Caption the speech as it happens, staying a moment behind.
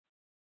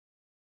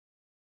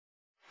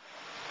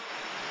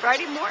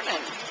Friday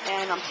morning,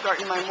 and I'm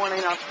starting my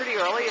morning off pretty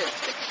early at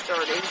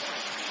 6:30.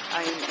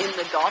 I'm in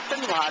the Dolphin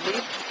lobby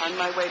on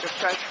my way to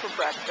Fresh for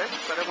breakfast,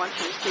 but I want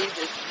you to see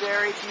this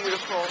very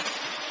beautiful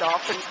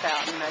Dolphin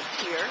fountain that's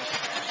here,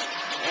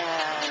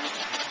 and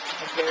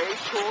a very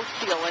cool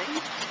ceiling.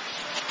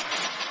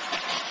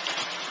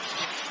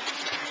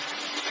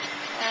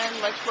 And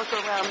let's look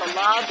around the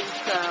lobby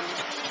some.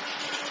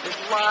 There's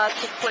lots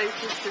of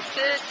places to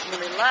sit and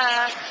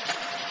relax.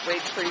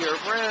 Wait for your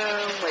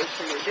room, wait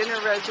for your dinner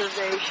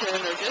reservation,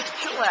 or just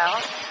chill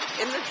out.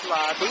 In this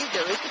lobby,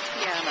 there is a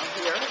piano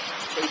here.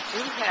 They do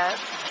have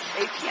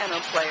a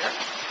piano player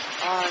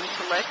on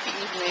select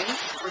evenings,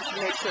 which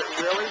makes it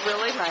really,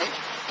 really nice.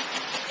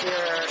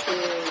 There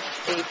is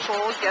a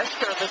full guest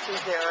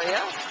services area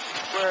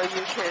where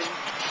you can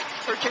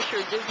purchase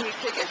your Disney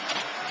tickets,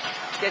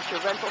 get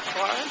your rental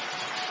car,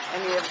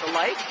 any of the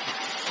lights.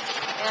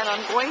 And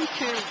I'm going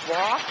to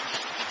walk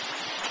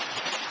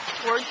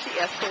towards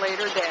the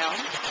escalator down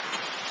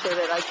so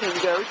that I can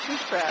go to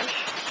Fresh.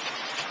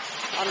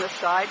 On the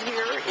side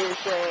here is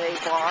a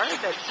bar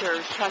that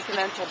serves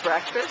continental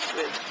breakfast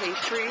with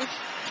pastries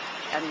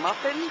and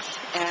muffins,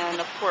 and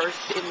of course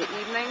in the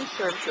evening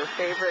serves your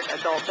favorite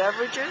adult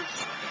beverages.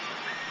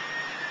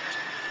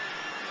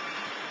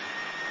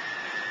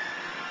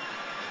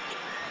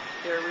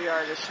 Here we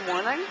are this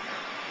morning.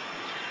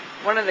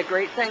 One of the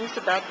great things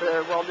about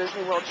the Walt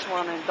Disney World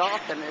Swan and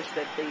Dolphin is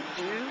that they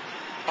do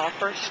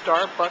offer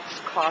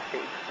Starbucks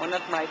coffee, one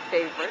of my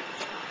favorites.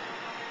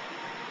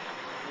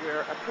 We're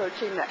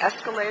approaching the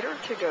escalator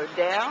to go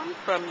down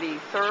from the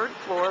third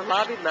floor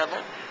lobby level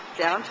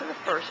down to the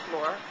first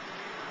floor.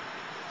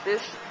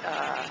 This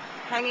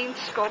hanging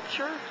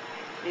sculpture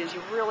is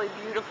really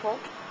beautiful,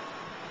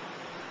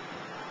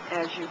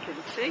 as you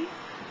can see.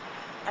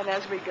 And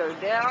as we go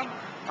down,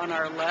 on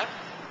our left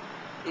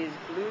is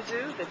Blue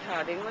Zoo, the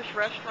Todd English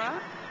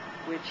restaurant,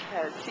 which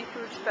has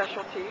seafood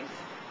specialties,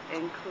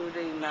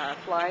 including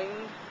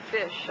flying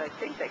fish. I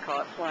think they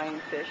call it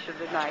flying fish of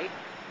the night,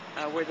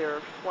 where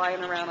they're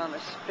flying around on a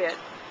spit.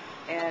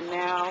 And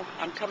now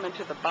I'm coming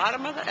to the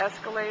bottom of the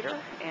escalator,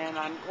 and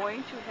I'm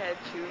going to head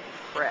to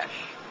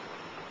Fresh,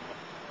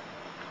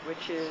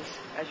 which is,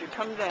 as you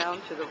come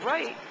down to the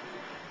right,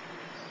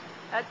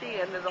 at the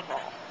end of the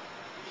hall.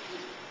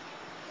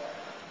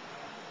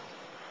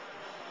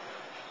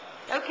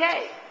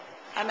 Okay,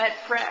 I'm at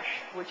Fresh,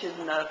 which is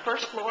in the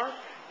first floor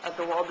of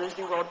the Walt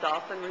Disney World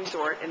Dolphin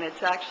Resort, and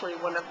it's actually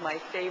one of my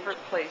favorite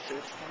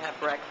places to have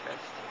breakfast.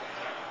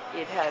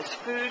 It has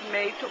food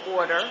made to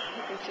order.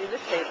 You can see the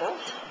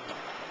tables.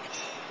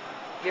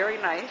 Very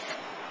nice.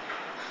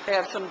 They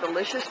have some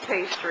delicious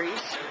pastries,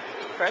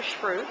 fresh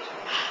fruit.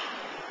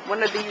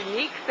 One of the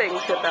unique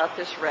things about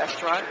this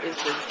restaurant is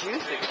the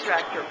juice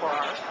extractor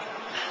bar,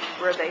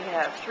 where they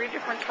have 3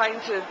 different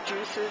kinds of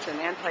juices and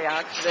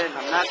antioxidant.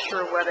 I'm not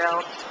sure what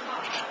else,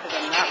 because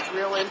I'm not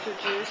real into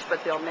juice,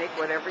 but they'll make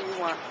whatever you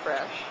want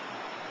fresh,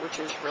 which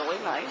is really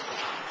nice.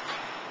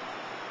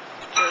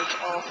 There's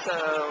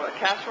also a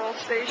casserole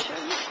station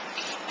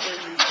where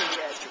you can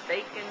get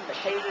bacon,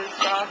 potatoes,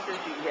 sauces,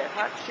 you can get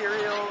hot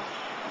cereals,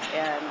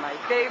 and my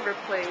favorite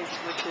place,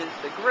 which is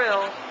the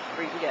grill,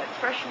 where you can get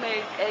fresh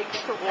made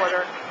eggs to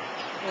order,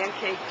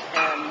 pancakes,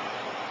 and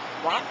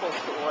waffles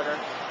to order,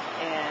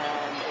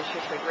 and it's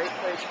just a great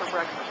place for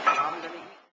breakfast. I'm going to eat